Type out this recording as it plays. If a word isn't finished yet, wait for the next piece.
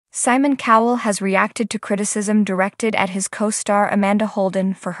Simon Cowell has reacted to criticism directed at his co-star Amanda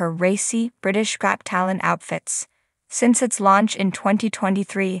Holden for her racy British Got Talent outfits. Since its launch in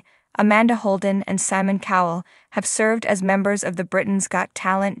 2023, Amanda Holden and Simon Cowell have served as members of the Britain's Got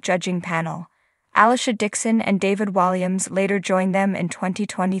Talent judging panel. Alicia Dixon and David Walliams later joined them in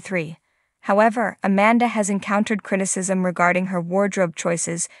 2023. However, Amanda has encountered criticism regarding her wardrobe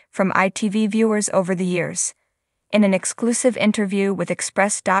choices from ITV viewers over the years. In an exclusive interview with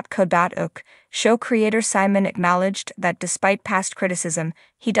Express.co.uk, show creator Simon acknowledged that despite past criticism,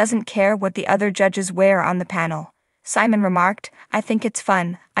 he doesn't care what the other judges wear on the panel. Simon remarked, "I think it's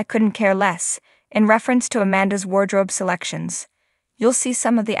fun, I couldn't care less," in reference to Amanda's wardrobe selections. "You'll see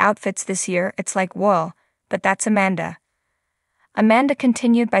some of the outfits this year, it's like whoa, but that's Amanda." Amanda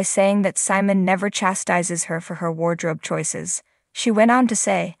continued by saying that Simon never chastises her for her wardrobe choices. She went on to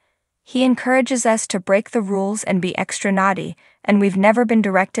say, "He encourages us to break the rules and be extra naughty, and we've never been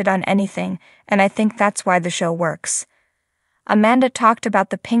directed on anything, and I think that's why the show works." Amanda talked about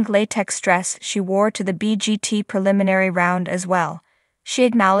the pink latex dress she wore to the BGT preliminary round as well. She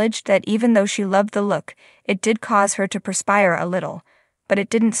acknowledged that even though she loved the look, it did cause her to perspire a little, but it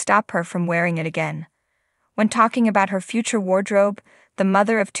didn't stop her from wearing it again. When talking about her future wardrobe, the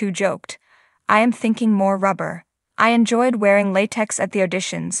mother of two joked, "I am thinking more rubber. I enjoyed wearing latex at the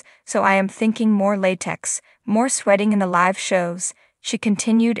auditions, so I am thinking more latex, more sweating in the live shows," she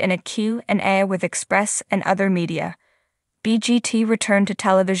continued in a Q&A with Express and other media. BGT returned to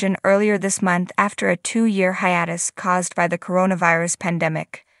television earlier this month after a 2-year hiatus caused by the coronavirus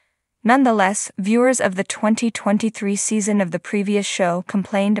pandemic. Nonetheless, viewers of the 2023 season of the previous show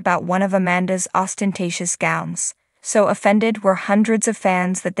complained about one of Amanda's ostentatious gowns. So offended were hundreds of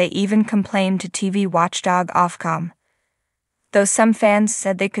fans that they even complained to TV watchdog Ofcom. Though some fans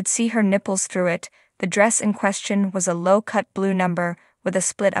said they could see her nipples through it, the dress in question was a low-cut blue number with a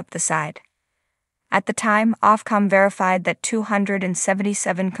split up the side. At the time, Ofcom verified that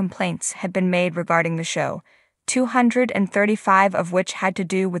 277 complaints had been made regarding the show, 235 of which had to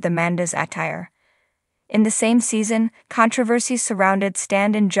do with Amanda's attire. In the same season, controversy surrounded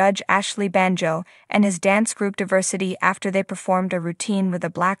stand-in judge Ashley Banjo and his dance group Diversity after they performed a routine with a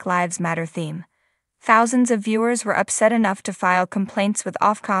Black Lives Matter theme. Thousands of viewers were upset enough to file complaints with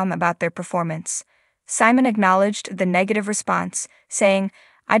Ofcom about their performance. Simon acknowledged the negative response, saying,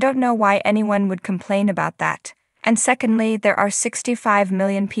 "I don't know why anyone would complain about that. And secondly, there are 65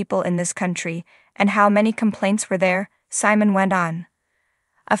 million people in this country, and how many complaints were there?" Simon went on.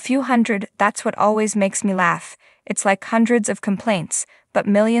 "A few hundred, that's what always makes me laugh. It's like hundreds of complaints, but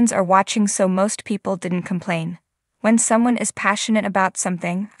millions are watching, so most people didn't complain. When someone is passionate about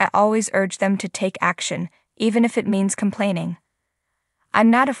something, I always urge them to take action, even if it means complaining. I'm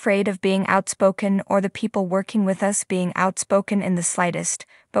not afraid of being outspoken or the people working with us being outspoken in the slightest,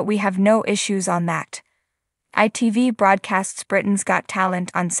 but we have no issues on that." ITV broadcasts Britain's Got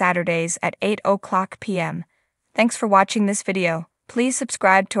Talent on Saturdays at 8:00 p.m. Thanks for watching this video. Please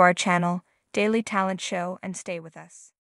subscribe to our channel, Daily Talent Show, and stay with us.